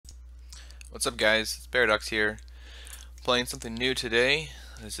What's up, guys? It's Paradox here, playing something new today.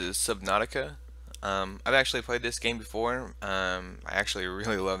 This is Subnautica. I've actually played this game before. I actually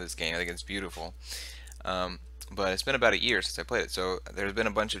really love this game. I think it's beautiful. Um, but it's been about a year since I played it, so there's been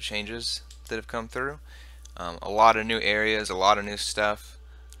a bunch of changes that have come through. A lot of new areas, a lot of new stuff.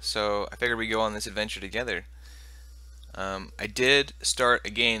 So I figured we'd go on this adventure together. I did start a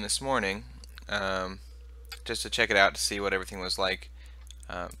game this morning, just to check it out to see what everything was like.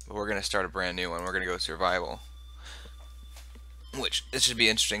 But we're going to start a brand new one. We're going to go survival. Which, this should be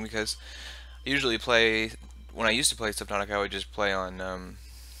interesting because I usually play, when I used to play Subnautica, I would just play on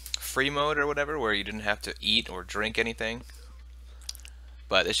free mode or whatever, where you didn't have to eat or drink anything.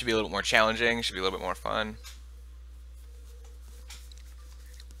 But this should be a little bit more challenging, should be a little bit more fun.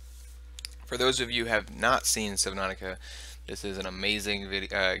 For those of you who have not seen Subnautica, this is an amazing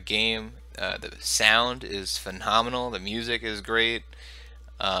game. The sound is phenomenal, the music is great.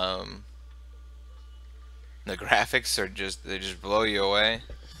 The graphics are they just blow you away.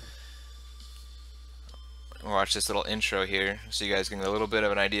 We'll watch this little intro here so you guys can get a little bit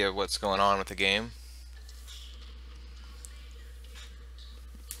of an idea of what's going on with the game.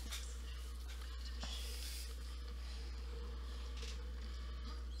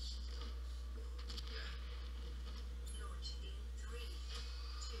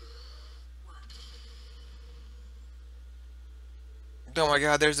 Oh my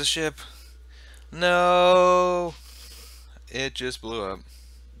god, there's the ship. No! It just blew up.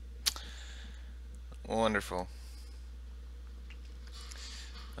 Wonderful.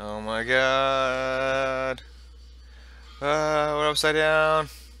 Oh my god. We're upside down.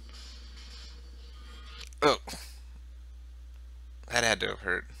 Oh. That had to have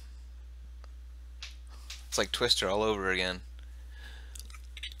hurt. It's like Twister all over again.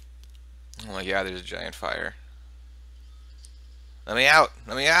 Oh my god, there's a giant fire. Let me out!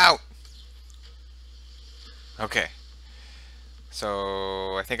 Let me out! Okay.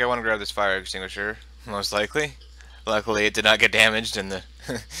 So, I think I want to grab this fire extinguisher, most likely. Luckily, it did not get damaged in the...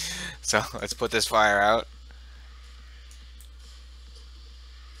 So, let's put this fire out.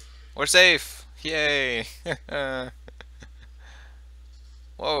 We're safe! Yay!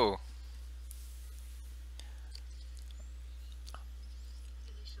 Whoa.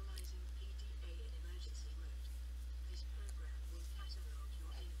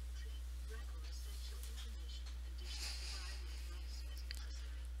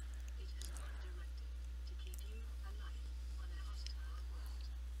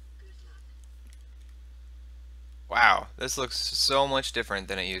 Wow, this looks so much different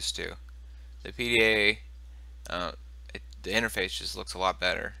than it used to. The PDA, the interface just looks a lot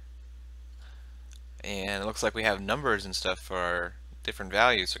better. And it looks like we have numbers and stuff for our different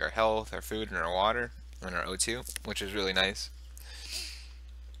values, like our health, our food, and our water, and our O2, which is really nice.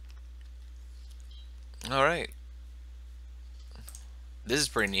 Alright. This is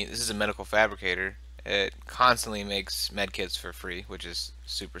pretty neat. This is a medical fabricator. It constantly makes medkits for free, which is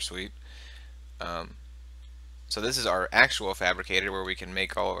super sweet. So this is our actual fabricator where we can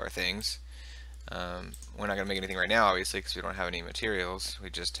make all of our things. We're not going to make anything right now, obviously, because we don't have any materials. We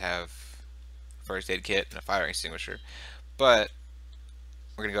just have a first aid kit and a fire extinguisher. But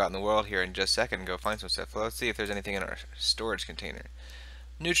we're going to go out in the world here in just a second and go find some stuff. Well, let's see if there's anything in our storage container.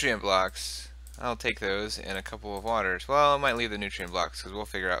 Nutrient blocks. I'll take those and a couple of waters. Well, I might leave the nutrient blocks because we'll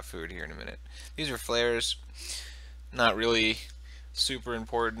figure out food here in a minute. These are flares. Not really super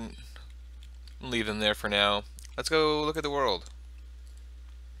important. Leave them there for now. Let's go look at the world.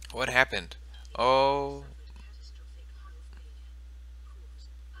 What happened? Oh.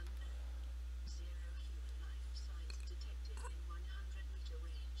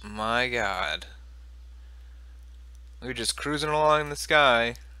 My god. We were just cruising along in the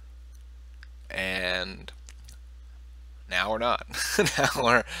sky. And now we're not. Now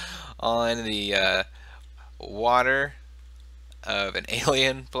we're on the water of an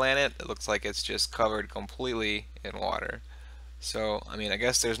alien planet. It looks like it's just covered completely in water. So, I mean, I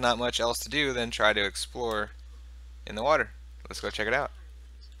guess there's not much else to do than try to explore in the water. Let's go check it out.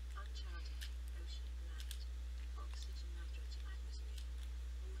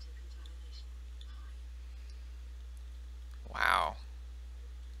 Wow.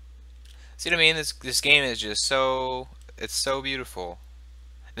 See what I mean? This game is just it's so beautiful.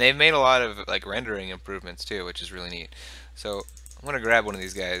 And they've made a lot of like rendering improvements too, which is really neat. So I'm gonna grab one of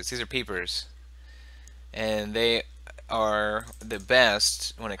these guys. These are peepers, and they are the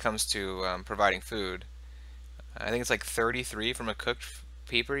best when it comes to providing food. I think it's like 33 from a cooked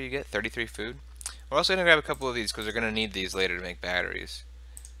peeper you get, 33 food. We're also gonna grab a couple of these because we're gonna need these later to make batteries.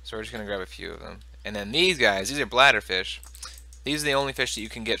 So we're just gonna grab a few of them. And then these guys, these are bladderfish. These are the only fish that you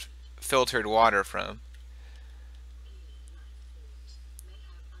can get filtered water from.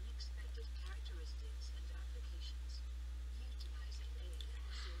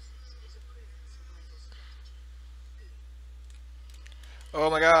 Oh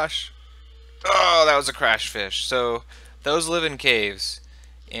my gosh. Oh, that was a crash fish. So those live in caves,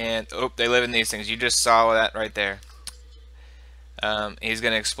 and oh, they live in these things. You just saw that right there. He's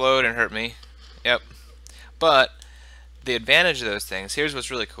gonna explode and hurt me. Yep. But the advantage of those things, here's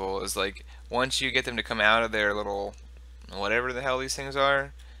what's really cool, is like once you get them to come out of their little whatever the hell these things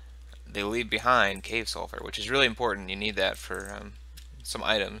are, they leave behind cave sulfur, which is really important. You need that for some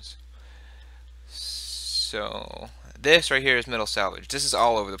items. So this right here is metal salvage. This is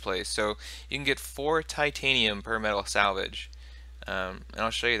all over the place. So you can get 4 titanium per metal salvage. And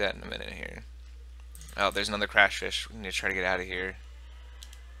I'll show you that in a minute here. Oh, there's another crash fish. We need to try to get out of here.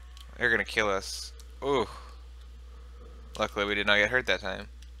 They're gonna kill us. Ooh. Luckily we did not get hurt that time.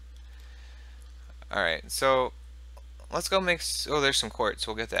 Alright, so let's go make... Oh, there's some quartz.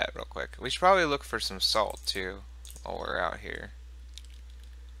 We'll get that real quick. We should probably look for some salt too while we're out here.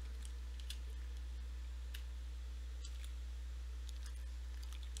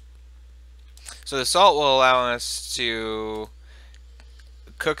 So the salt will allow us to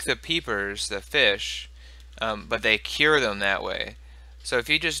cook the peepers, the fish, but they cure them that way. So if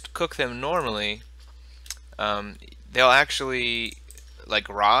you just cook them normally, they'll actually like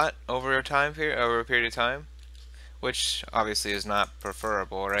rot over a period of time, which obviously is not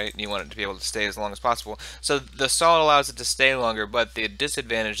preferable, right? You want it to be able to stay as long as possible. So the salt allows it to stay longer, but the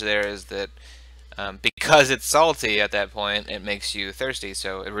disadvantage there is that because it's salty at that point, it makes you thirsty,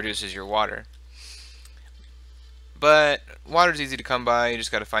 so it reduces your water. But water's easy to come by. You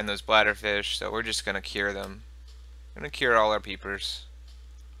just got to find those bladderfish. So we're just gonna cure them. We're gonna cure all our peepers.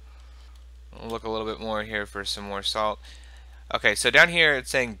 We'll look a little bit more here for some more salt. Okay, so down here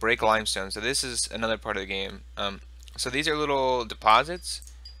it's saying break limestone. So this is another part of the game. So these are little deposits,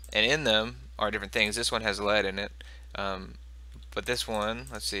 and in them are different things. This one has lead in it, but this one,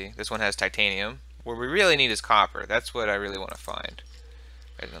 let's see, this one has titanium. What we really need is copper. That's what I really want to find.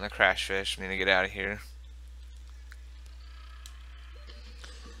 There's another crash fish. We need to get out of here.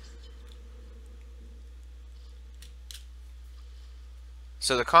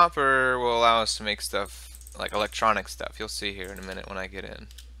 So the copper will allow us to make stuff like electronic stuff. You'll see here in a minute when I get in.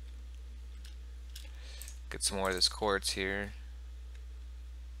 Get some more of this quartz here.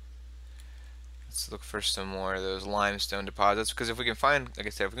 Let's look for some more of those limestone deposits, because if we can find, like I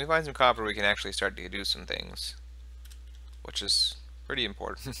said, if we can find some copper, we can actually start to do some things, which is pretty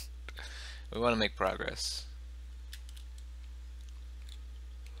important. We want to make progress.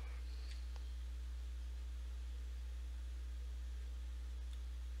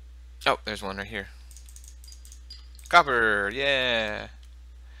 Oh, there's one right here. Copper, yeah.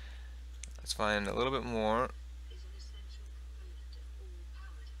 Let's find a little bit more.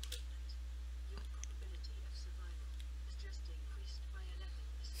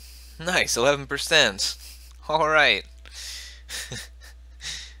 Nice, 11%. All right.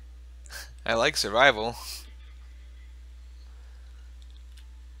 I like survival.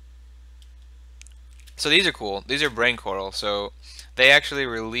 So these are cool. These are brain coral. So they actually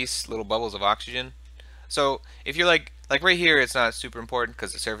release little bubbles of oxygen. So if you're like right here, it's not super important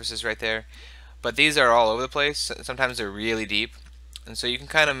because the surface is right there. But these are all over the place. Sometimes they're really deep. And so you can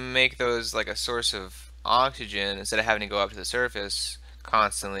kind of make those like a source of oxygen instead of having to go up to the surface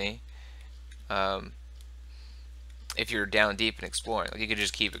constantly. If you're down deep and exploring, like you could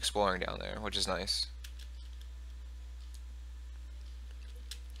just keep exploring down there, which is nice.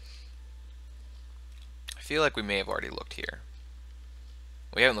 I feel like we may have already looked here.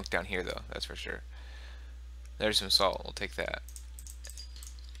 We haven't looked down here though, that's for sure. There's some salt, we'll take that.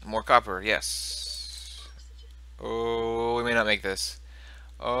 More copper, yes. Oh, we may not make this.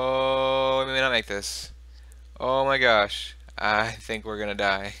 Oh, we may not make this. Oh my gosh, I think we're gonna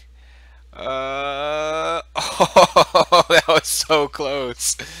die. Oh, that was so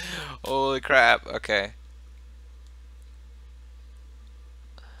close. Holy crap, okay.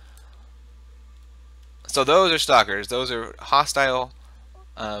 So those are stalkers. Those are hostile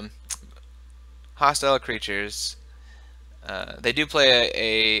creatures. They do play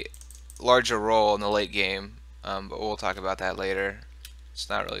a larger role in the late game, but we'll talk about that later. It's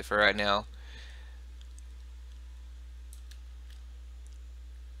not really for right now.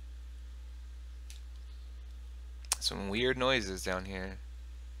 Some weird noises down here.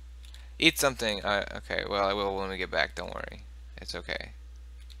 Eat something. Okay, well, I will when we get back. Don't worry. It's okay.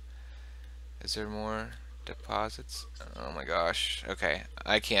 Is there more deposits? Oh my gosh. Okay,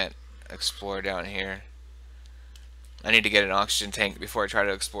 I can't explore down here. I need to get an oxygen tank before I try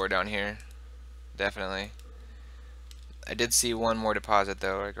to explore down here. Definitely. I did see one more deposit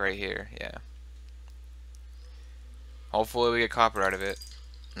though, like right here. Yeah. Hopefully we get copper out of it.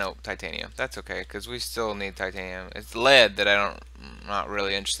 No, titanium. That's okay, because we still need titanium. It's lead that I'm not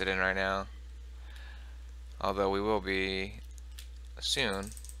really interested in right now. Although we will be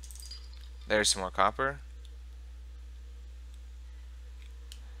soon. There's some more copper.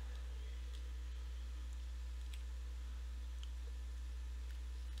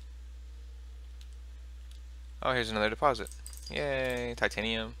 Oh, here's another deposit. Yay,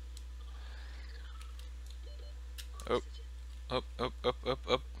 titanium. Up, up, up, up, up,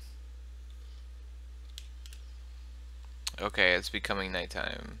 up. Okay, it's becoming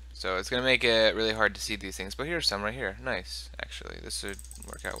nighttime. So it's going to make it really hard to see these things. But here's some right here. Nice, actually. This should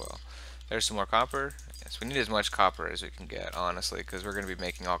work out well. There's some more copper. Yes, we need as much copper as we can get, honestly, because we're going to be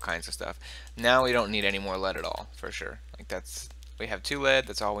making all kinds of stuff. Now we don't need any more lead at all, for sure. Like we have 2 lead,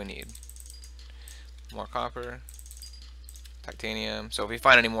 that's all we need. More copper. Titanium. So if we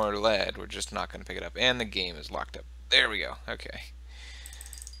find any more lead, we're just not going to pick it up. And the game is locked up. There we go. Okay.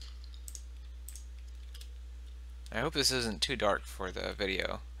 I hope this isn't too dark for the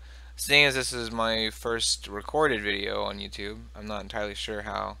video. Seeing as this is my first recorded video on YouTube, I'm not entirely sure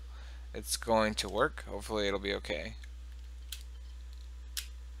how it's going to work. Hopefully it'll be okay.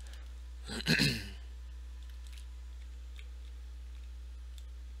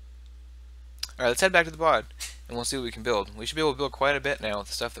 Alright, let's head back to the pod, and we'll see what we can build. We should be able to build quite a bit now with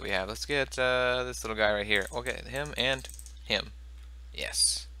the stuff that we have. Let's get this little guy right here. We'll get him and him.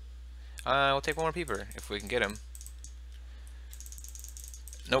 Yes. We'll take one more peeper, if we can get him.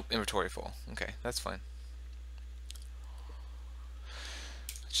 Nope, inventory full. Okay, that's fine.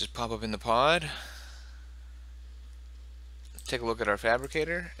 Let's just pop up in the pod. Take a look at our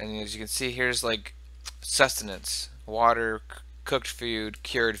fabricator, and as you can see, here's like sustenance, water, cooked food,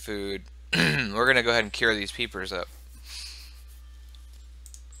 cured food. We're gonna go ahead and cure these peepers up.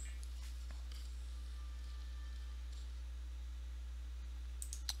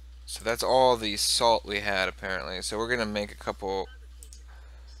 So that's all the salt we had apparently. So we're gonna make a couple.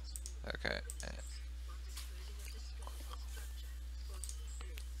 Okay.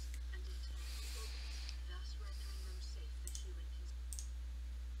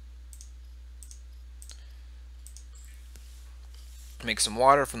 Make some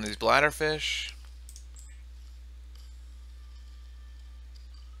water from these bladderfish.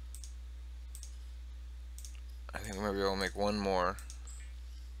 I think maybe we'll make one more.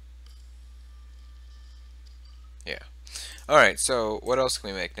 Yeah. Alright, so what else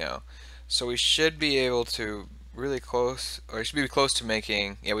can we make now? So we should be able to really close, or we should be close to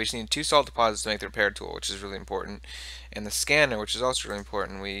making, yeah, we just need 2 salt deposits to make the repair tool, which is really important. And the scanner, which is also really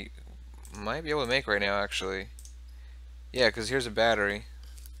important, we might be able to make right now, actually. Yeah, because here's a battery.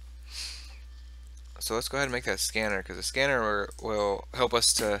 So let's go ahead and make that scanner, because the scanner will help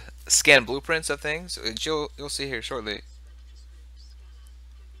us to scan blueprints of things, which you'll see here shortly.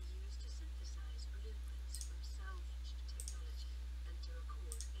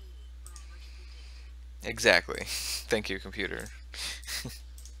 Exactly. Thank you, computer.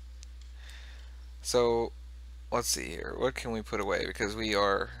 So let's see here. What can we put away? Because we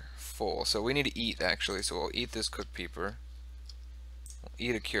are full. So we need to eat, actually. So we'll eat this cooked peeper. We'll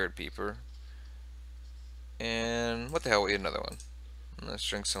eat a cured peeper. And what the hell, we'll eat another one. Let's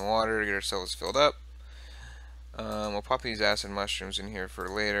drink some water to get ourselves filled up. We'll pop these acid mushrooms in here for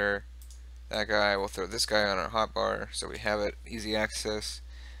later. That guy, we'll throw this guy on our hotbar so we have it, easy access.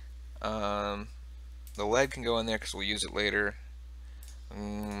 The lead can go in there because we'll use it later.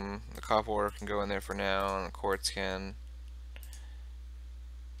 The copper ore can go in there for now, and the quartz can.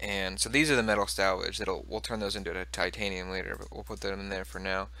 And so these are the metal salvage. We'll turn those into titanium later, but we'll put them in there for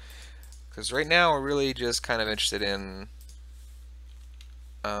now. Because right now we're really just kind of interested in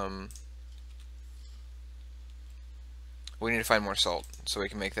we need to find more salt so we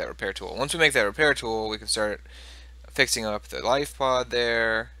can make that repair tool. Once we make that repair tool, we can start fixing up the life pod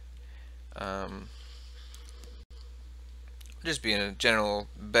there. Just be in a general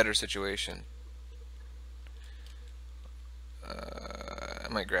better situation. I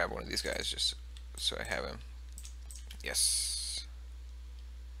might grab one of these guys just so I have him. Yes.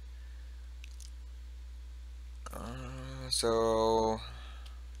 So,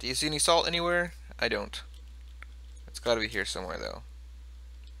 do you see any salt anywhere? I don't. It's got to be here somewhere though.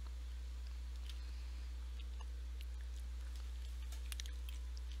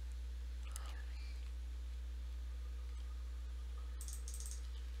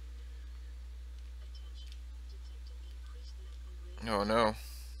 Oh no.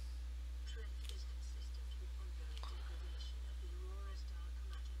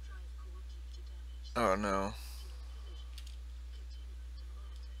 Oh no.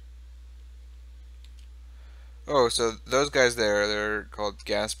 Oh, so those guys there, they're called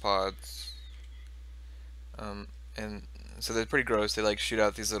gas pods. Um, and so they're pretty gross. They like shoot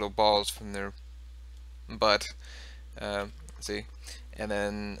out these little balls from their butt. See, and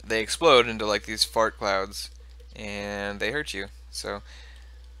then they explode into like these fart clouds, and they hurt you. So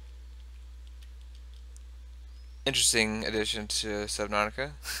interesting addition to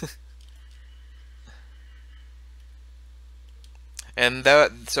Subnautica. And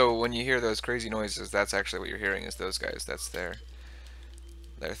that, so when you hear those crazy noises, that's actually what you're hearing is those guys. That's their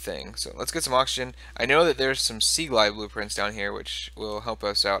thing. So let's get some oxygen. I know that there's some Seaglide blueprints down here, which will help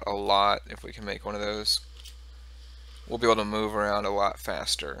us out a lot if we can make one of those. We'll be able to move around a lot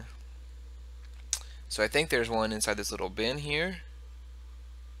faster. So I think there's one inside this little bin here.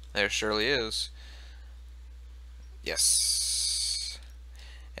 There surely is. Yes.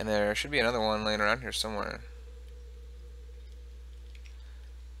 And there should be another one laying around here somewhere.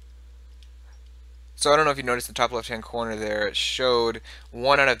 So I don't know if you noticed in the top left hand corner there, it showed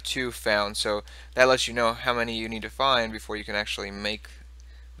 1 out of 2 found. So that lets you know how many you need to find before you can actually make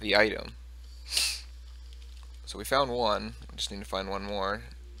the item. So we found one. We just need to find one more.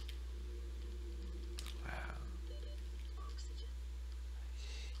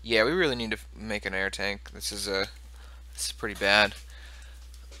 Yeah, we really need to make an air tank. This is pretty bad.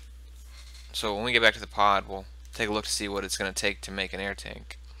 So when we get back to the pod, we'll take a look to see what it's going to take to make an air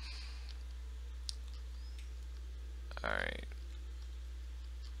tank. Alright.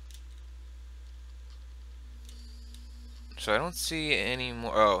 So I don't see any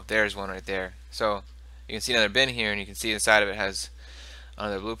more. Oh, there's one right there. So you can see another bin here, and you can see inside of it has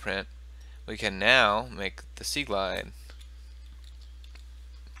another blueprint. We can now make the Seaglide,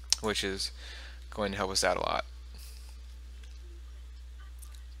 which is going to help us out a lot.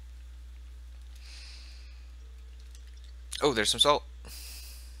 Oh, there's some salt.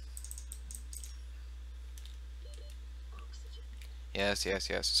 Yes, yes,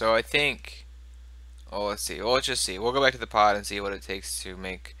 yes. So I think, oh, let's see. Well, let's just see. We'll go back to the pod and see what it takes to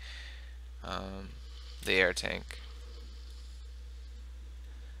make the air tank.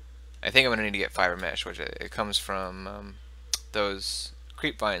 I think I'm going to need to get fiber mesh, which it comes from those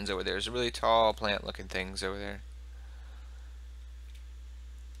creep vines over there. There's really tall plant looking things over there.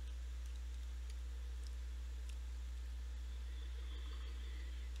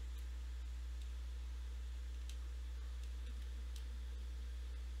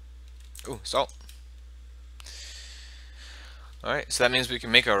 Ooh, salt. Alright, so that means we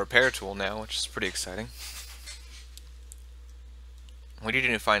can make our repair tool now, which is pretty exciting. We do need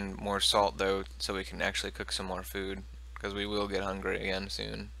to find more salt though, so we can actually cook some more food, because we will get hungry again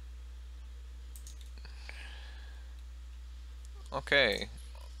soon. Okay,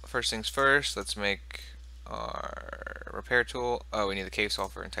 first things first, let's make our repair tool. Oh, we need the cave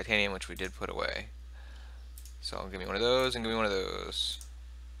sulfur and titanium, which we did put away. So give me one of those and give me one of those.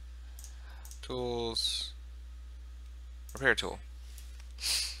 Tools, repair tool.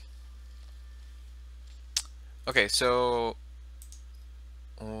 Okay, so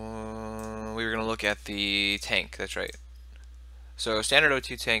we were going to look at the tank, that's right. So standard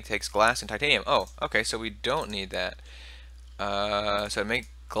O2 tank takes glass and titanium. Oh, okay, so we don't need that. So to make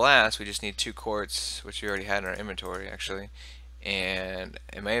glass, we just need 2 quartz, which we already had in our inventory, actually. And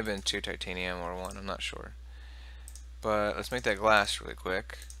it may have been 2 titanium or 1, I'm not sure. But let's make that glass really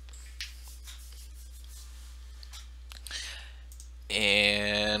quick.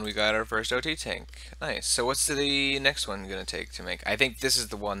 And we got our first OT tank. Nice. So what's the next one going to take to make? I think this is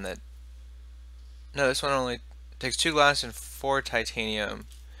the one that... No, this one only takes 2 glass and 4 titanium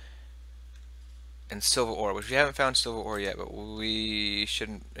and silver ore, which we haven't found silver ore yet, but it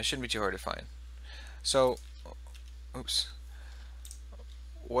shouldn't be too hard to find. So, oops.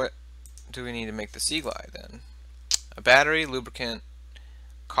 What do we need to make the Seaglide then? A battery, lubricant,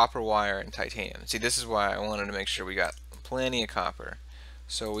 copper wire, and titanium. See, this is why I wanted to make sure we got plenty of copper.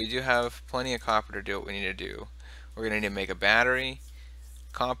 So we do have plenty of copper to do what we need to do. We're going to need to make a battery,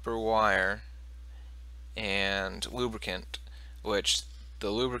 copper wire, and lubricant, which the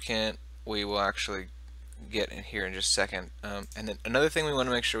lubricant we will actually get in here in just a second. And then another thing we want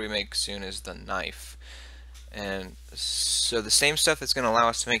to make sure we make soon is the knife. And so the same stuff that's going to allow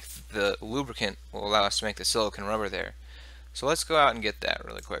us to make the lubricant will allow us to make the silicone rubber there. So let's go out and get that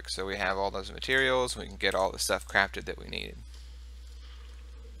really quick. So we have all those materials, we can get all the stuff crafted that we need.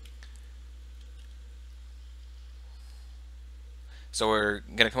 So we're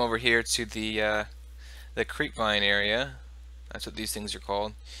going to come over here to the creep vine area. That's what these things are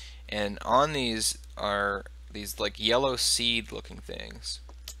called. And on these are these like yellow seed looking things.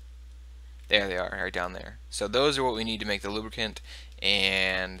 There they are, right down there. So those are what we need to make the lubricant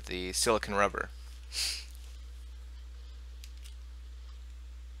and the silicone rubber.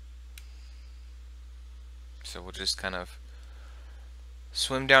 So we'll just kind of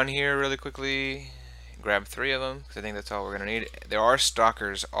swim down here really quickly, grab 3 of them, because I think that's all we're going to need. There are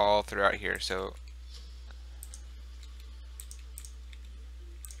stalkers all throughout here, so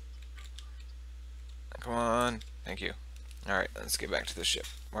come on. Thank you. Alright, let's get back to the ship,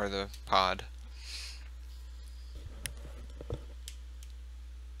 or the pod.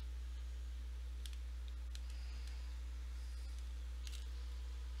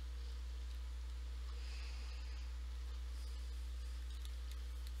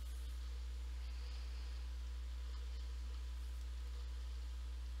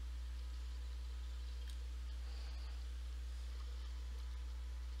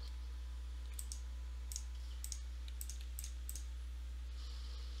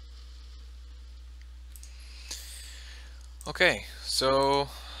 Okay, so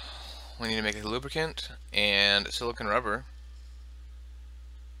we need to make a lubricant and silicone rubber.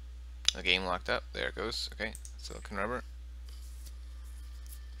 The game locked up. There it goes. Okay, silicone rubber.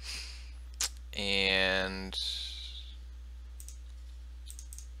 And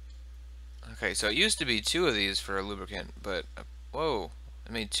okay, so it used to be 2 of these for a lubricant, but whoa,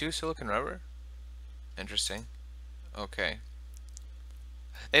 I made 2 silicone rubber? Interesting. Okay.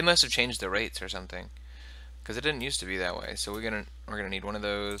 They must have changed the rates or something, because it didn't used to be that way. So we're gonna need one of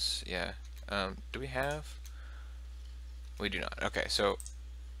those. Yeah. Do we have? We do not. Okay, so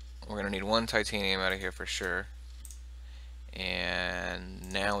we're gonna need 1 titanium out of here for sure.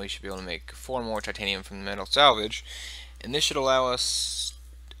 And now we should be able to make 4 more titanium from the metal salvage, and this should allow us.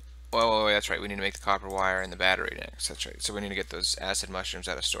 Well, that's right. We need to make the copper wire and the battery next. That's right. So we need to get those acid mushrooms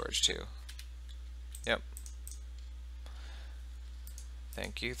out of storage too. Yep.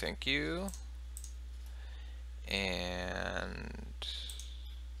 Thank you. Thank you. And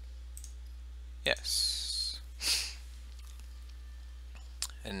yes.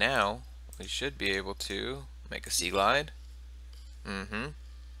 And now we should be able to make a Seaglide.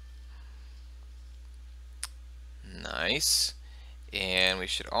 Nice. And we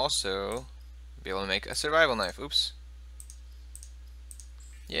should also be able to make a survival knife. Oops.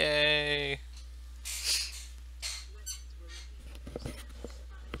 Yay.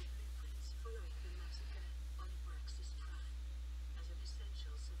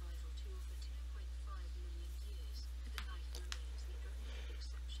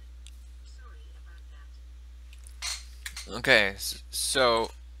 Okay,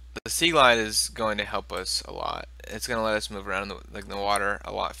 so the Seaglide is going to help us a lot. It's going to let us move around in the water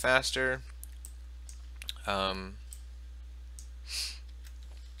a lot faster.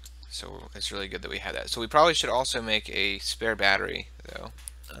 So it's really good that we have that. So we probably should also make a spare battery, though.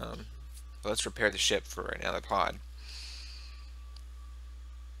 But let's repair the ship for right now, the pod.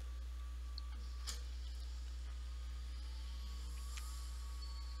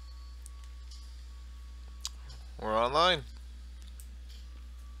 We're online.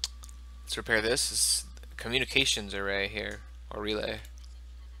 Let's repair this. This is communications array here, or relay.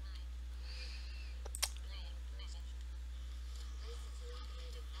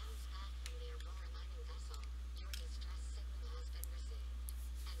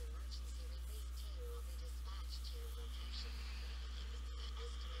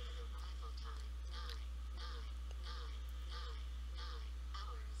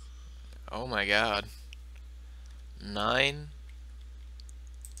 Oh my god.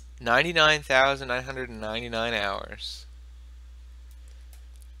 99,999 hours.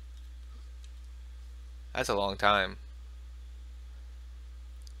 That's a long time.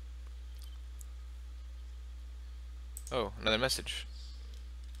 Oh, another message.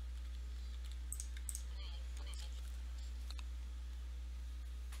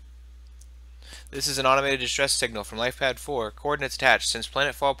 This is an automated distress signal from LifePad 4. Coordinates attached. Since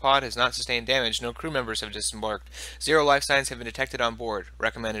Planetfall Pod has not sustained damage, no crew members have disembarked. 0 life signs have been detected on board.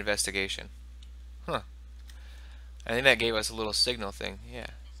 Recommend investigation. Huh. I think that gave us a little signal thing. Yeah.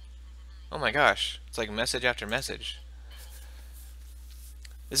 Oh my gosh. It's like message after message.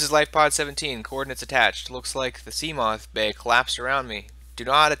 This is LifePod 17. Coordinates attached. Looks like the Seamoth Bay collapsed around me. Do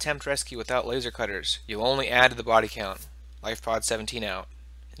not attempt rescue without laser cutters. You'll only add to the body count. LifePod 17 out.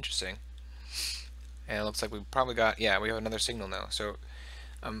 Interesting. And it looks like we probably got, yeah, we have another signal now. So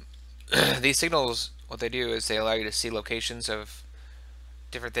these signals, what they do is they allow you to see locations of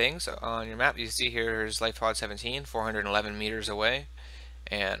different things on your map. You see here is LifePod 17, 411 meters away.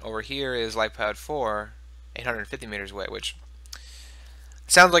 And over here is LifePod 4, 850 meters away, which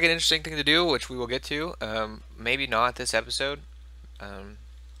sounds like an interesting thing to do, which we will get to. Maybe not this episode.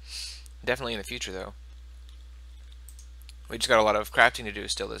 Definitely in the future, though. We just got a lot of crafting to do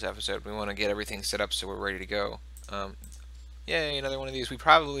still this episode. We want to get everything set up so we're ready to go. Um, Yay, another one of these. We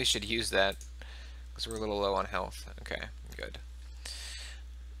probably should use that because we're a little low on health. Okay, good.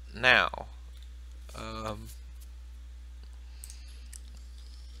 Now, um,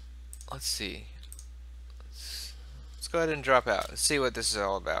 let's see. Let's go ahead and drop out. Let's see what this is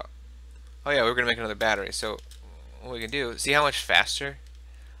all about. Oh yeah, we're going to make another battery. So what we can do, see how much faster?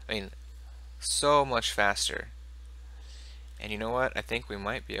 I mean, so much faster. And you know what? I think we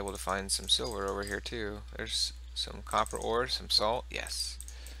might be able to find some silver over here too. There's some copper ore, some salt. Yes.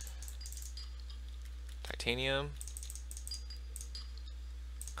 Titanium.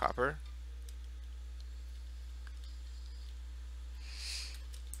 Copper.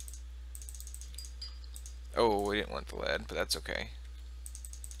 Oh, we didn't want the lead, but that's okay.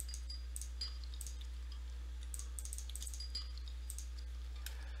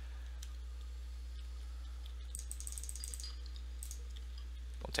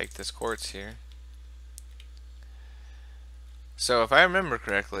 We'll take this quartz here. So if I remember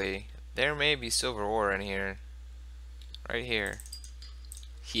correctly, there may be silver ore in here. Right here.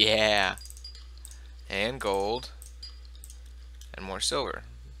 Yeah. And gold. And more silver.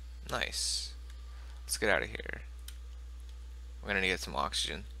 Nice. Let's get out of here. We're gonna need to get some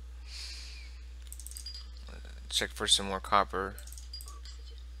oxygen. Check for some more copper.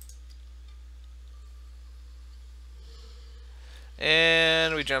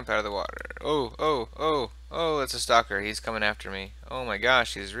 And we jump out of the water. Oh, oh, oh, oh, that's a stalker. He's coming after me. Oh my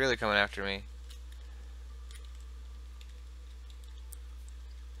gosh, he's really coming after me.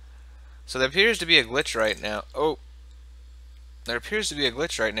 So there appears to be a glitch right now. Oh, there appears to be a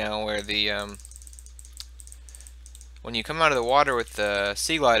glitch right now where the when you come out of the water with the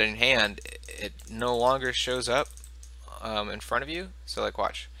Seaglide in hand, it no longer shows up in front of you. So like,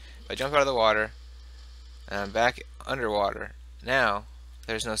 watch. If I jump out of the water and I'm back underwater, now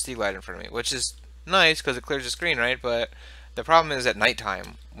there's no Seaglide in front of me, which is nice because it clears the screen, right? But the problem is at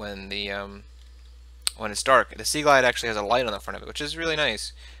nighttime when it's dark, the Seaglide actually has a light on the front of it, which is really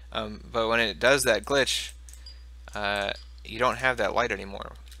nice. But when it does that glitch, you don't have that light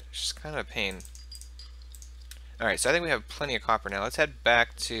anymore. It's just kind of a pain. Alright, so I think we have plenty of copper now. Let's head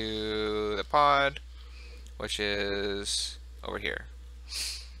back to the pod, which is over here.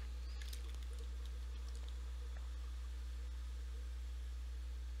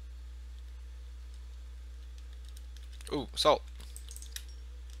 Ooh, salt.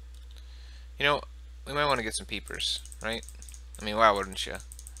 You know, we might want to get some peepers, right? I mean, why wouldn't you?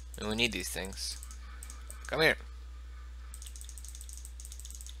 I mean, we need these things. Come here.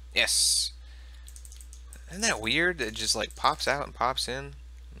 Yes. Isn't that weird? It just like pops out and pops in.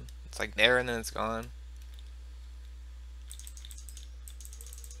 It's like there and then it's gone.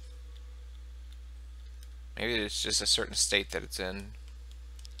 Maybe it's just a certain state that it's in.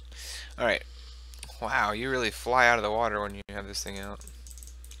 Alright. Wow, you really fly out of the water when you have this thing out.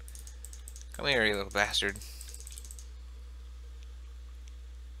 Come here, you little bastard.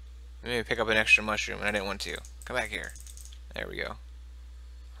 Maybe pick up an extra mushroom, and I didn't want to. Come back here. There we go.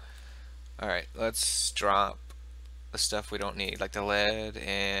 Alright, let's drop the stuff we don't need, like the lead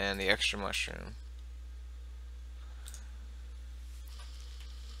and the extra mushroom.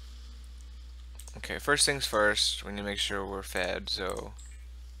 Okay, first things first, we need to make sure we're fed, so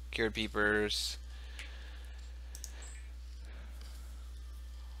cured peepers.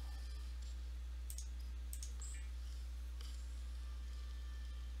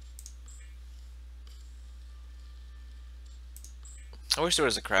 I wish there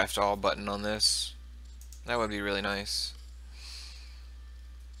was a craft all button on this. That would be really nice.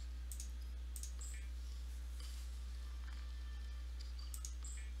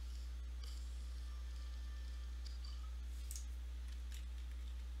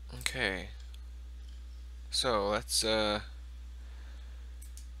 Okay. So let's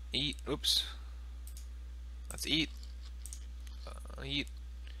eat. Oops. Let's eat. Eat.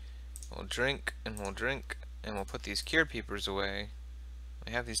 We'll drink and we'll drink and we'll put these cured peepers away.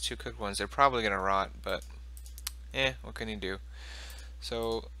 We have these two cooked ones. They're probably gonna rot, but what can you do?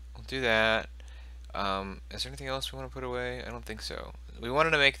 So we'll do that. Is there anything else we want to put away? I don't think so. We wanted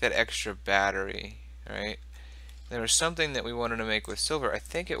to make that extra battery, right? There was something that we wanted to make with silver. I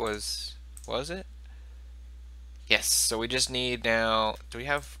think it was it? Yes, so we just need now, do we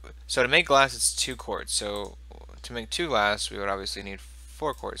have, so to make glass it's 2 quartz, so to make 2 glass we would obviously need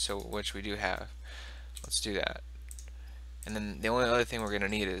 4 quartz, so which we do have. Let's do that. And then the only other thing we're going to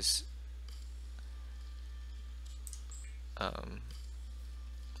need is, well,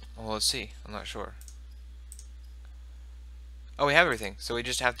 let's see, I'm not sure. Oh, we have everything. So we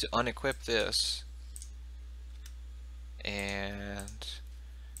just have to unequip this. And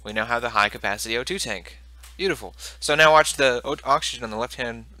we now have the high capacity O2 tank. Beautiful. So now watch the oxygen on the left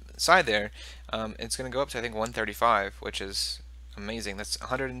hand side there. It's going to go up to, I think, 135, which is amazing. That's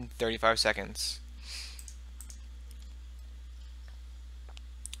 135 seconds.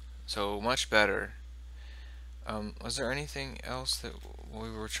 So much better. Was there anything else that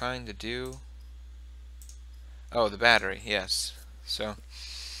we were trying to do? Oh, the battery, yes. So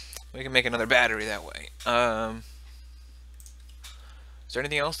we can make another battery that way. Is there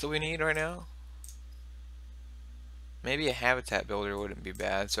anything else that we need right now? Maybe a habitat builder wouldn't be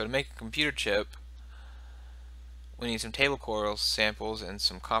bad. So to make a computer chip, we need some table coral samples and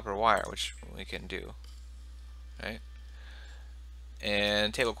some copper wire, which we can do. Right?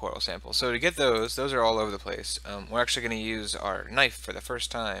 And table coral samples. So to get those are all over the place. We're actually going to use our knife for the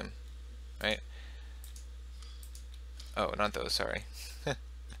first time. Right? Oh, not those, sorry. Like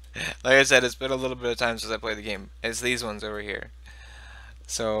I said, it's been a little bit of time since I played the game. It's these ones over here.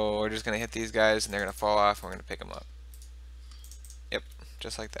 So we're just going to hit these guys and they're going to fall off and we're going to pick them up. Yep,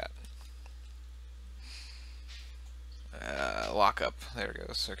 just like that. Lock up. There it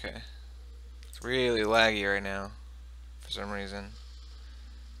goes. Okay. It's really laggy right now for some reason.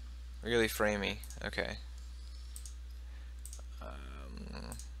 Really framey. Okay.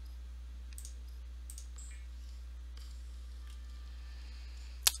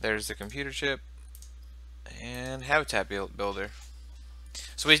 There's the computer chip and habitat builder.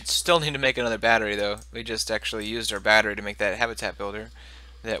 So we still need to make another battery though. We just actually used our battery to make that habitat builder.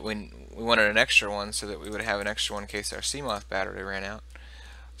 That we wanted an extra one so that we would have an extra one in case our CMOS battery ran out.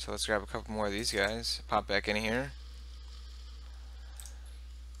 So let's grab a couple more of these guys. Pop back in here.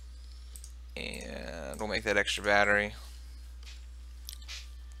 And we'll make that extra battery.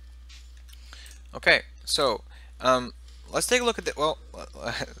 Okay, so let's take a look at the, well,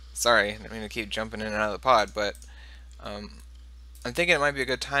 sorry, I didn't mean to keep jumping in and out of the pod, but I'm thinking it might be a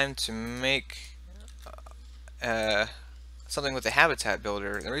good time to make something with the habitat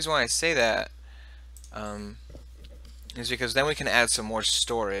builder. The reason why I say that is because then we can add some more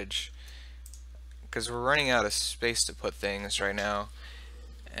storage, because we're running out of space to put things right now,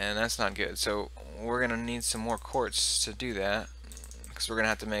 and that's not good. So we're going to need some more quartz to do that, because we're going to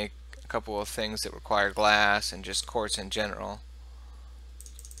have to make a couple of things that require glass and just quartz in general.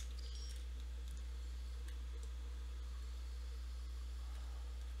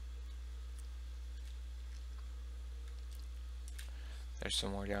 There's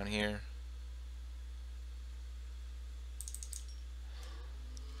some more down here.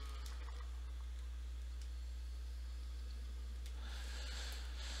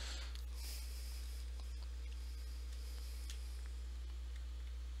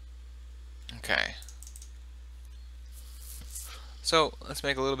 Okay. So let's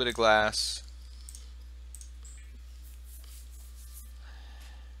make a little bit of glass.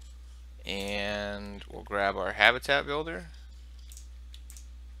 And we'll grab our habitat builder.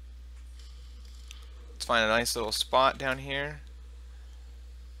 Let's find a nice little spot down here.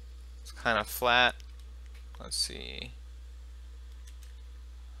 It's kind of flat. Let's see.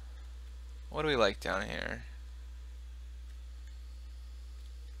 What do we like down here?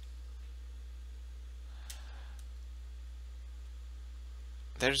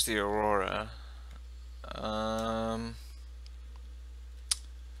 There's the aurora.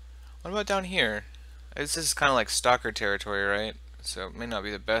 What about down here? This is kind of like stalker territory, right? So it may not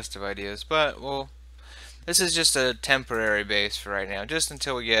be the best of ideas, but well, this is just a temporary base for right now, just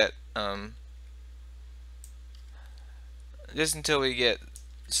until we get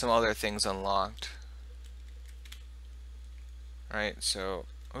some other things unlocked. Right? So,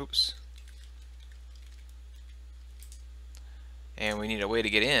 oops. And we need a way to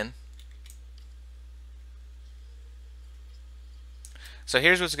get in. So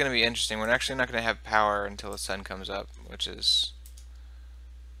here's what's going to be interesting. We're actually not going to have power until the sun comes up, which is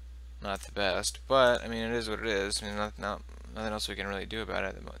not the best. But I mean, it is what it is. I mean, nothing else we can really do about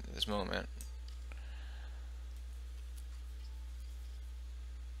it at this moment.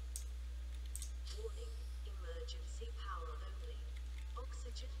 Warning, emergency power only.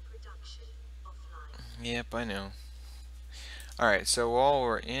 Oxygen production offline. Yep, I know. Alright, so while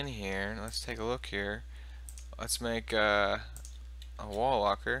we're in here, let's take a look here. Let's make a wall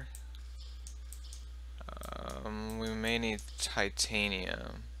locker. We may need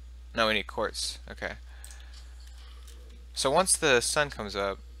titanium. No, we need quartz. Okay. So once the sun comes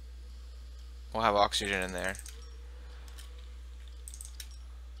up, we'll have oxygen in there.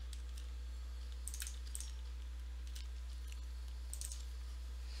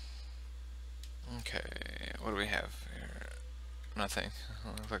 Okay, what do we have here? Nothing.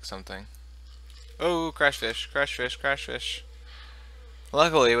 Looks like something. Oh, crash fish, crash fish, crash fish.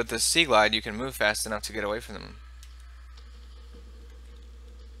 Luckily, with the Seaglide, you can move fast enough to get away from them.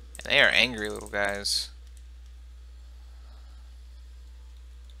 And they are angry little guys.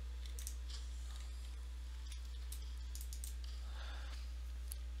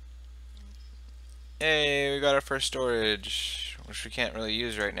 Hey, we got our first storage, which we can't really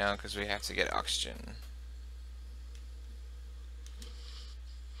use right now because we have to get oxygen.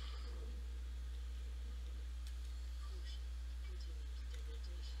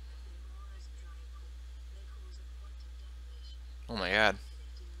 Oh my god.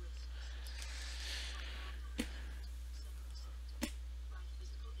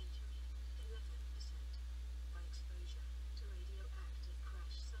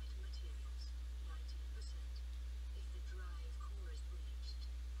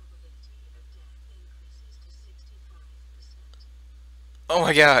 Oh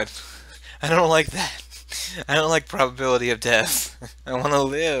my god. I don't like that. I don't like probability of death. I want to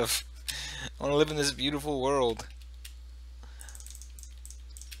live. I want to live in this beautiful world.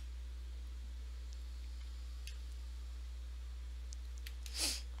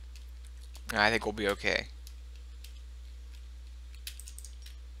 I think we'll be okay.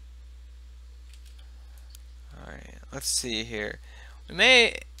 Alright, let's see here. We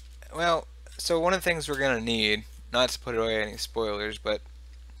may, well, so one of the things we're going to need, not to put away any spoilers, but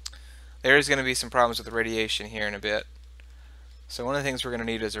there is going to be some problems with the radiation here in a bit. So one of the things we're going to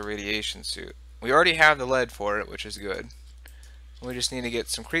need is a radiation suit. We already have the lead for it, which is good. We just need to get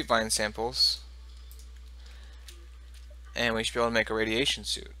some creepvine samples, and we should be able to make a radiation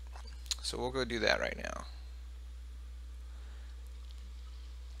suit. So we'll go do that right now.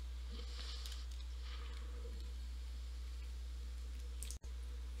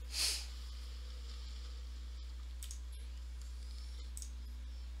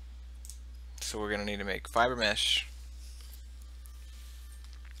 So we're going to need to make fiber mesh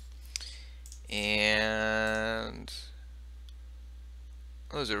and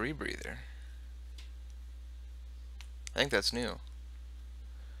oh, there's a rebreather. I think that's new.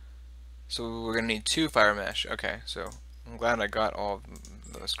 So we're going to need 2 fiber mesh. Okay, so I'm glad I got all of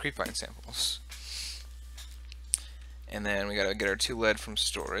those creepvine samples. And then we got to get our 2 lead from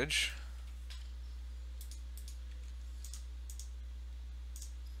storage.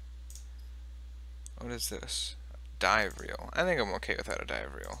 What is this? Dive reel. I think I'm okay without a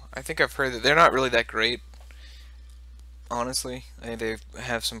dive reel. I think I've heard that they're not really that great. Honestly, I think they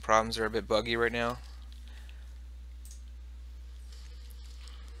have some problems. They're a bit buggy right now.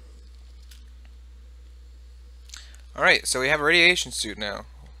 Alright, so we have a radiation suit now.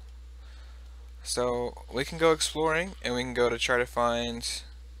 So we can go exploring, and we can go to try to find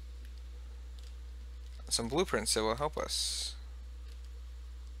some blueprints that will help us.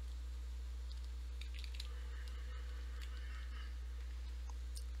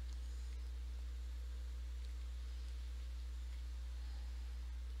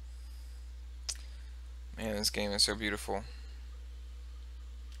 Man, this game is so beautiful.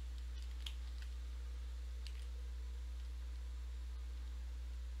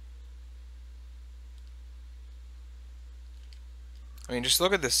 I mean, just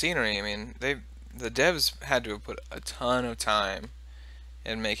look at the scenery. I mean, the devs had to have put a ton of time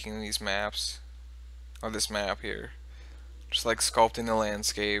in making these maps, or this map here. Just like sculpting the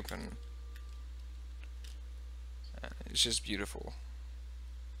landscape, and it's just beautiful.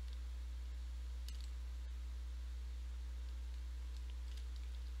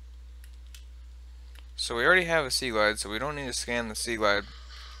 So we already have a Seaglide, so we don't need to scan the Seaglide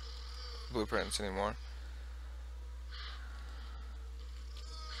blueprints anymore.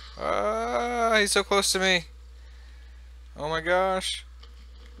 Ah, he's so close to me. Oh my gosh.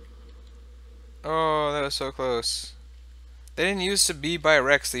 Oh, that was so close. They didn't used to be by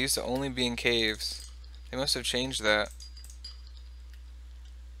wrecks, they used to only be in caves. They must have changed that.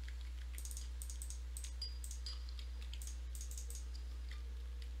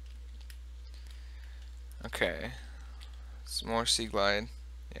 Okay. Some more Seaglide.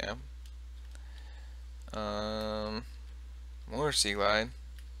 Yeah. More Seaglide.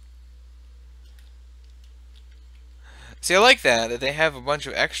 See, I like that they have a bunch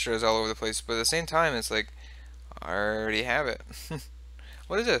of extras all over the place, but at the same time, it's like, I already have it.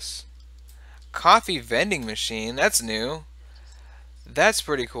 What is this? Coffee vending machine? That's new. That's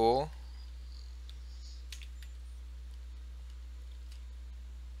pretty cool.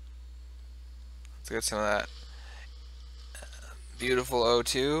 Let's get some of that beautiful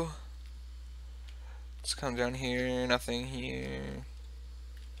O2. Let's come down here. Nothing here.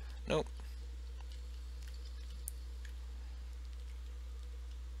 Nope.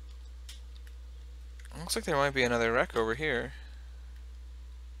 Looks like there might be another wreck over here.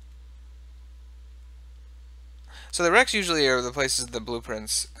 So the wrecks usually are the places the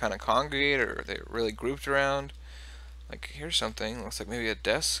blueprints kind of congregate, or they're really grouped around. Like, here's something. Looks like maybe a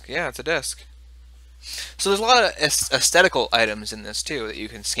desk. Yeah, it's a desk. So there's a lot of aesthetical items in this too that you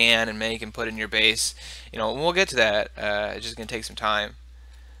can scan and make and put in your base. You know, we'll get to that. It's just gonna take some time.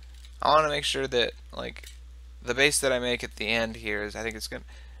 I want to make sure that like the base that I make at the end here is, I think it's gonna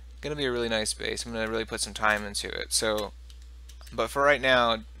be a really nice base. I'm gonna really put some time into it. So, but for right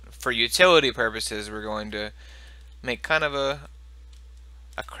now, for utility purposes, we're going to make kind of a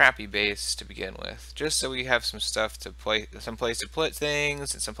crappy base to begin with, just so we have some stuff to play, some place to put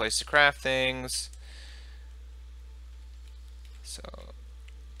things and some place to craft things. So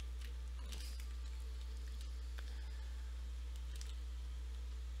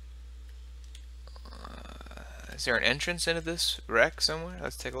is there an entrance into this wreck somewhere?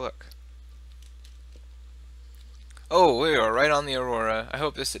 Let's take a look. Oh, we are right on the Aurora. I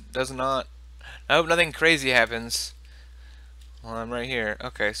hope this does not. I hope nothing crazy happens while I'm right here.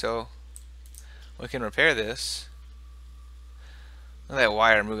 Okay, so we can repair this. Look at that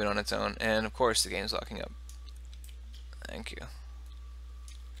wire moving on its own, and of course the game's locking up. Thank you.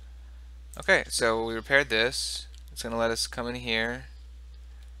 Okay, so we repaired this. It's gonna let us come in here.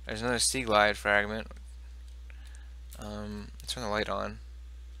 There's another Seaglide fragment. Let's turn the light on.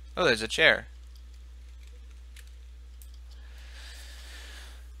 Oh, there's a chair.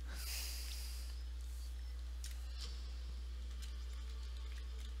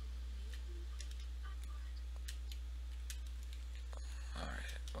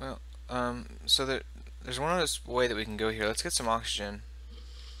 Well, so there's one other way that we can go here. Let's get some oxygen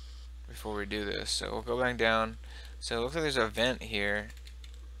before we do this. So we'll go back down. So it looks like there's a vent here.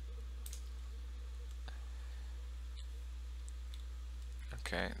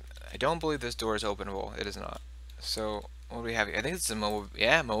 Okay, I don't believe this door is openable. It is not. So what do we have here? I think it's a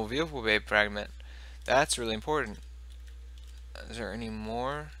mobile vehicle bay fragment. That's really important. Is there any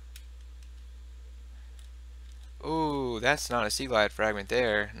more? Ooh, that's not a Seaglide fragment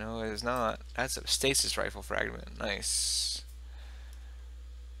there. No, it is not. That's a stasis rifle fragment. Nice.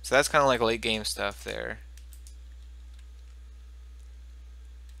 So that's kind of like late game stuff there.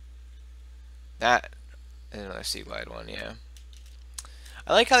 That is another Seaglide one, yeah.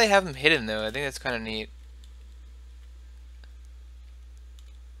 I like how they have them hidden though. I think that's kind of neat.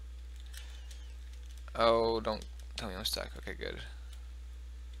 Oh, don't tell me I'm stuck. Okay, good.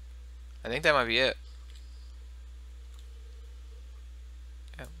 I think that might be it.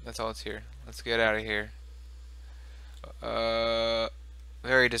 Yeah, that's all it's here. Let's get out of here.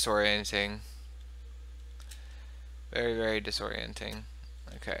 Very disorienting. Very, very disorienting.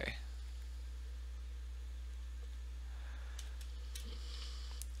 Okay.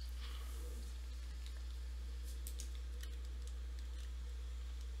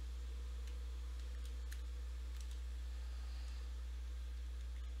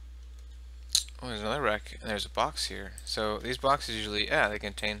 Oh, there's another wreck, and there's a box here. So these boxes usually, yeah, they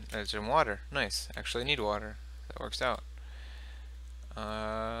contain, there's some water. Nice. Actually need water. That works out.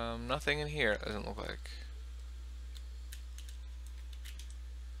 Nothing in here, it doesn't look like.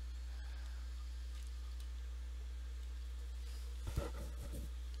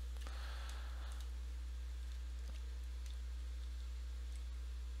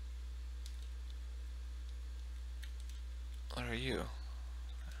 What are you?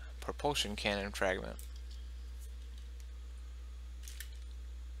 Propulsion cannon fragment.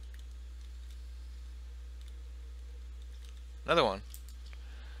 Another one.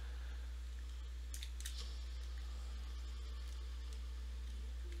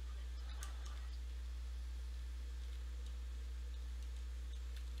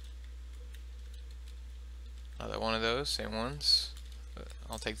 Another one of those, same ones. But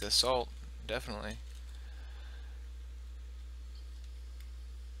I'll take the assault, definitely.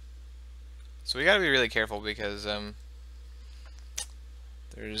 So we gotta be really careful because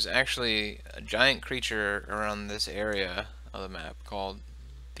there's actually a giant creature around this area of the map called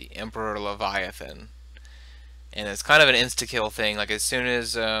the Emperor Leviathan. And it's kind of an insta-kill thing. Like as soon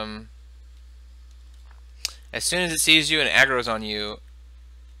as it sees you and aggroes on you,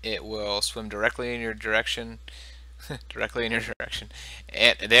 it will swim directly in your direction. Directly in your direction.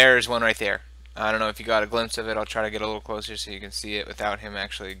 And there's one right there. I don't know if you got a glimpse of it. I'll try to get a little closer so you can see it without him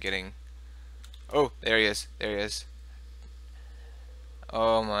actually getting... Oh, there he is. There he is.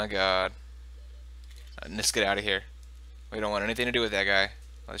 Oh my god. Let's get out of here. We don't want anything to do with that guy.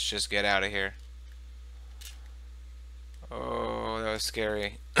 Let's just get out of here. Oh, that was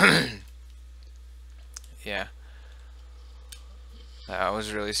scary. Yeah. That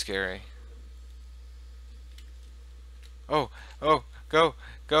was really scary. Oh, oh, go,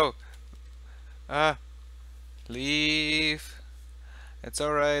 go. Ah, leave. It's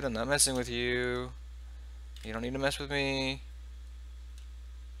alright, I'm not messing with you. You don't need to mess with me.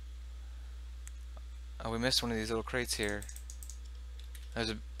 Oh, we missed one of these little crates here. There's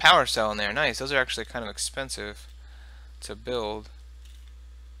a power cell in there. Nice. Those are actually kind of expensive to build.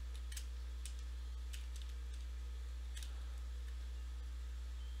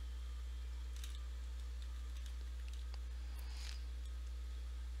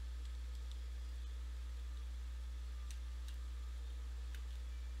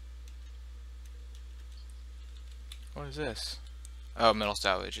 What is this? Oh, metal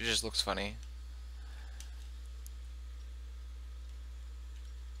salvage. It just looks funny.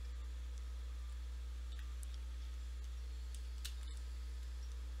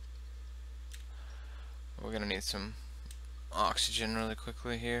 We're gonna need some oxygen really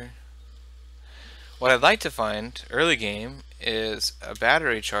quickly here. What I'd like to find early game is a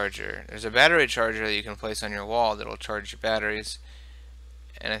battery charger. There's a battery charger that you can place on your wall that'll charge your batteries.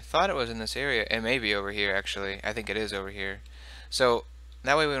 And I thought it was in this area. It may be over here actually. I think it is over here. So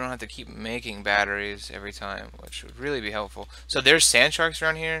that way we don't have to keep making batteries every time, which would really be helpful. So there's sand sharks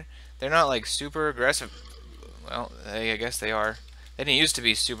around here. They're not like super aggressive. Well, I guess they are. They didn't used to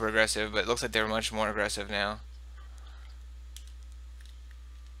be super aggressive, but it looks like they're much more aggressive now.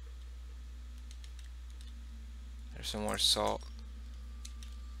 There's some more salt.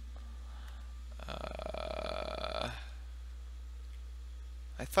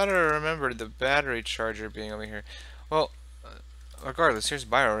 I thought I remembered the battery charger being over here. Well, regardless, here's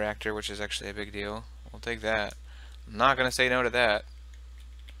bioreactor, which is actually a big deal. We'll take that. I'm not going to say no to that.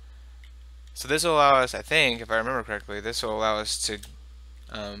 So this will allow us, I think, if I remember correctly, this will allow us to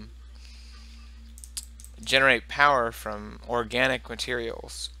generate power from organic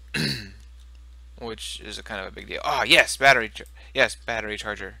materials, which is a kind of a big deal. Oh, yes, yes, battery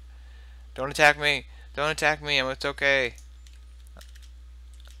charger. Don't attack me. Don't attack me. It's okay.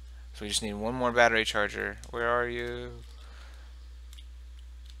 So we just need one more battery charger. Where are you?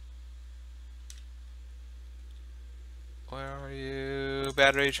 Where are you?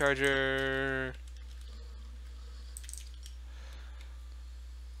 Battery charger.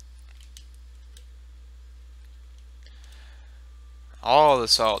 All the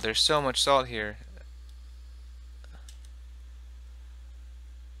salt. There's so much salt here.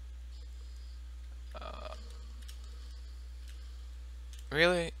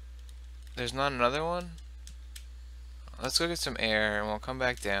 Really? There's not another one? Let's go get some air and we'll come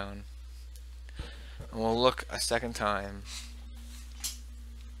back down. And we'll look a second time.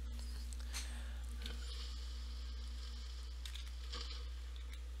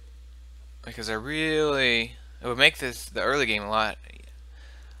 Because it would make the early game a lot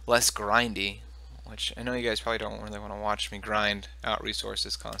less grindy. Which I know you guys probably don't really want to watch me grind out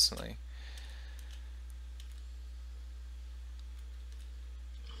resources constantly.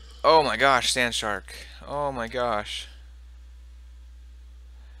 Oh my gosh, sand shark. Oh my gosh.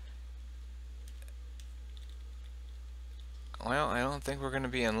 Well, I don't think we're going to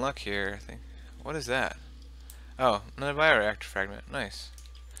be in luck here. What is that? Oh, another bioreactor fragment. Nice.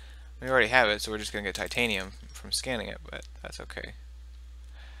 We already have it, so we're just going to get titanium from scanning it, but that's okay.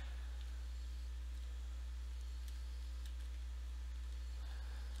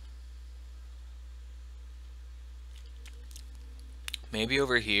 Maybe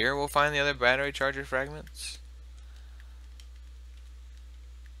over here we'll find the other battery charger fragments?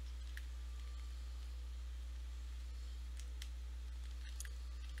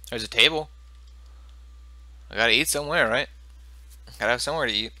 There's a table. I gotta eat somewhere, right? Gotta have somewhere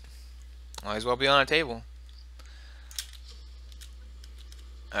to eat. Might as well be on a table.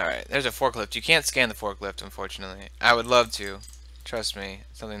 Alright, there's a forklift. You can't scan the forklift, unfortunately. I would love to. Trust me.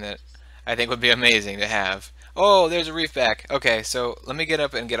 It's something that I think would be amazing to have. Oh, there's a reef back. Okay, so let me get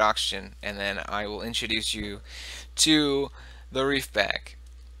up and get oxygen, and then I will introduce you to the reef back.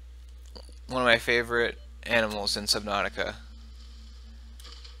 One of my favorite animals in Subnautica.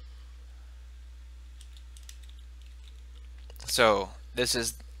 So, this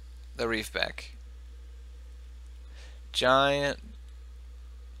is the reef back. Giant,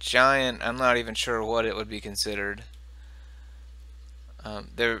 I'm not even sure what it would be considered.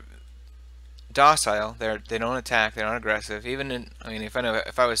 They're docile. They don't attack. They're not aggressive. Even in, I mean, if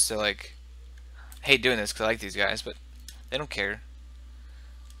I was to like, hate doing this because I like these guys, but they don't care.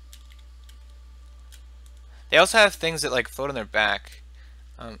 They also have things that like float on their back,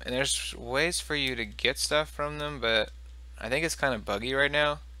 and there's ways for you to get stuff from them, but I think it's kind of buggy right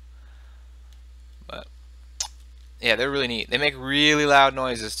now. But yeah, they're really neat. They make really loud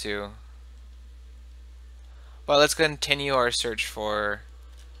noises too. Well, let's continue our search for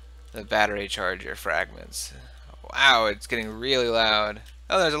the battery charger fragments. Wow, it's getting really loud.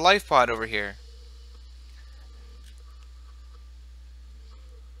 Oh, there's a life pod over here.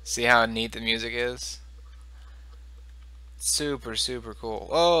 See how neat the music is? Super, super cool.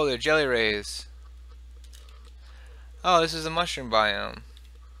 Oh, they're jelly rays. Oh, this is a mushroom biome.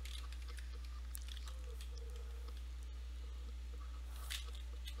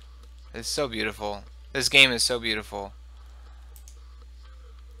 It's so beautiful. This game is so beautiful.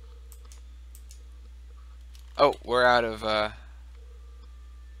 Oh, we're out of,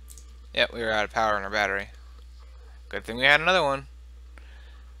 yep, we were out of power in our battery. Good thing we had another one.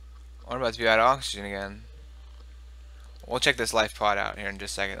 We're about to be out of oxygen again. We'll check this life pod out here in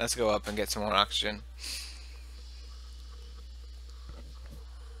just a second. Let's go up and get some more oxygen.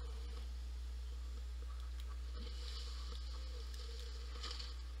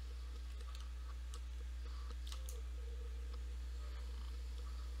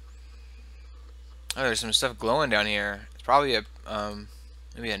 Oh, there's some stuff glowing down here. It's probably a,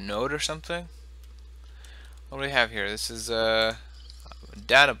 maybe a node or something. What do we have here? This is a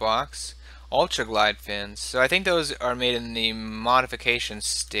data box. Ultra glide fins. So I think those are made in the modification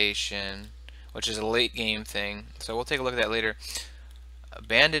station, which is a late game thing. So we'll take a look at that later.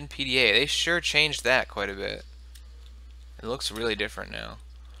 Abandoned PDA. They sure changed that quite a bit. It looks really different now.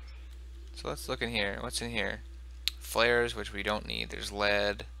 So let's look in here. What's in here? Flares, which we don't need. There's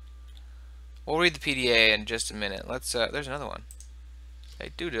lead. We'll read the PDA in just a minute. Let's. There's another one. They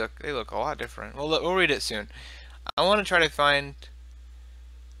look a lot different. We'll read it soon. I want to try to find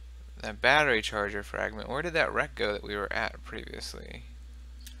that battery charger fragment. Where did that wreck go that we were at previously?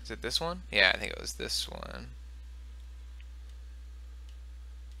 Is it this one? Yeah, I think it was this one.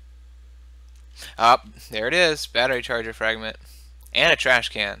 Up, there it is. Battery charger fragment. And a trash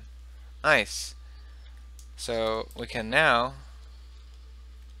can. Nice. So we can now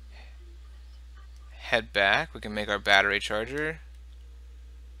head back. We can make our battery charger.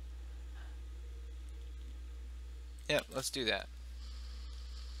 Yep, let's do that.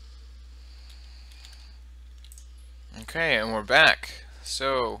 Okay, and we're back.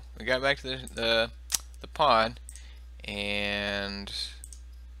 So we got back to the pod, and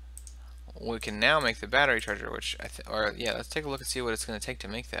we can now make the battery charger. Which yeah, let's take a look and see what it's going to take to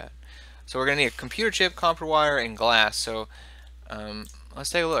make that. So we're going to need a computer chip, copper wire, and glass. So let's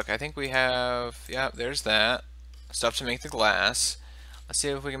take a look. I think we have, yeah, there's that stuff to make the glass. Let's see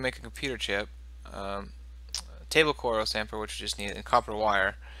if we can make a computer chip. Table coil sampler, which we just need, and copper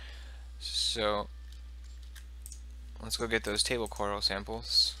wire. So let's go get those table coil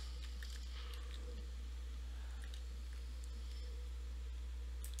samples.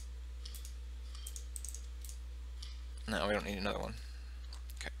 No, we don't need another one.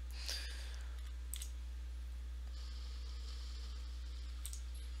 Okay.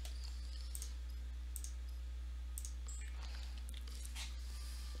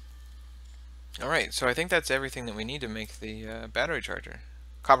 Alright, so I think that's everything that we need to make the battery charger.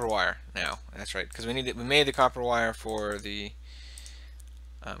 Copper wire now, that's right, because we made the copper wire for the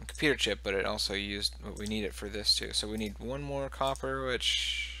computer chip, but it also we need it for this too. So we need one more copper,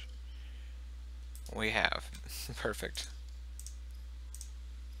 which we have. Perfect.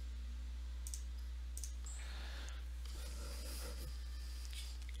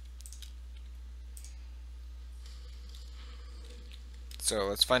 So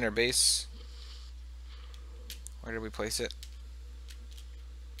let's find our base. Where did we place it?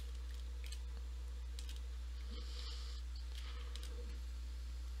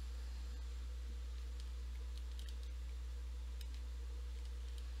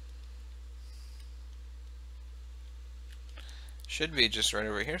 Should be just right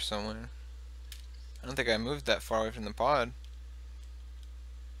over here somewhere. I don't think I moved that far away from the pod.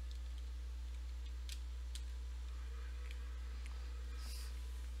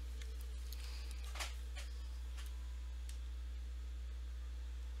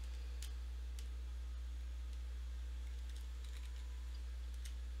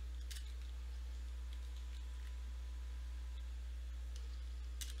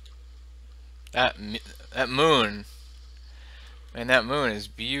 That moon. Man, that moon is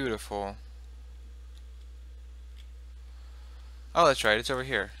beautiful. Oh, that's right. It's over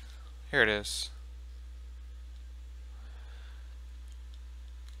here. Here it is.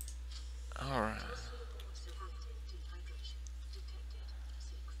 Alright.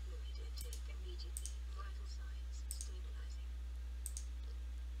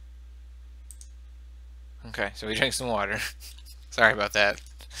 Okay, so we drank some water. Sorry about that.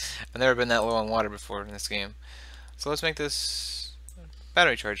 I've never been that low on water before in this game. So let's make this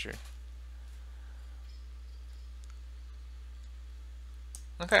battery charger.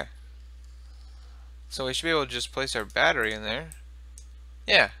 Okay. So we should be able to just place our battery in there.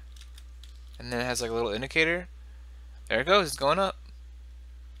 Yeah. And then it has like a little indicator. There it goes. It's going up.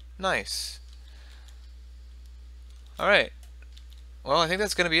 Nice. Alright. Well, I think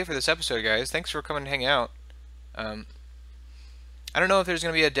that's going to be it for this episode, guys. Thanks for coming and hanging out. Um, I don't know if there's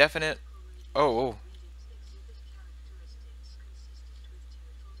going to be a definite... Oh, oh. Readings exhibit characteristics consistent with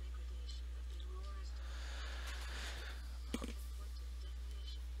tearful degradation of the aurora's quantum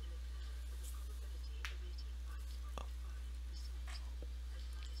detonation will occur with a probability of 85.5%. Advise observing a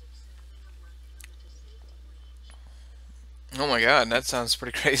 1 kilometer safety range. Oh my god, that sounds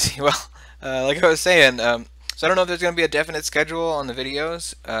pretty crazy. Well, like I was saying, so I don't know if there's going to be a definite schedule on the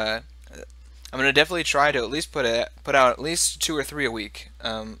videos. I'm going to definitely try to at least put out at least 2 or 3 a week.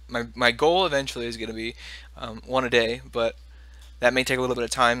 My goal eventually is going to be 1 a day, but that may take a little bit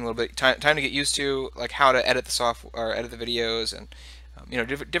of time, a little bit time to get used to, like how to edit the software or edit the videos, and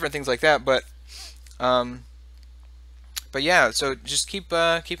different things like that. Um, but yeah, so just keep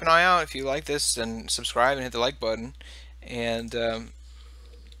an eye out if you like this, and subscribe and hit the like button, and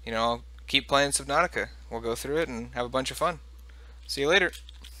I'll keep playing Subnautica. We'll go through it and have a bunch of fun. See you later.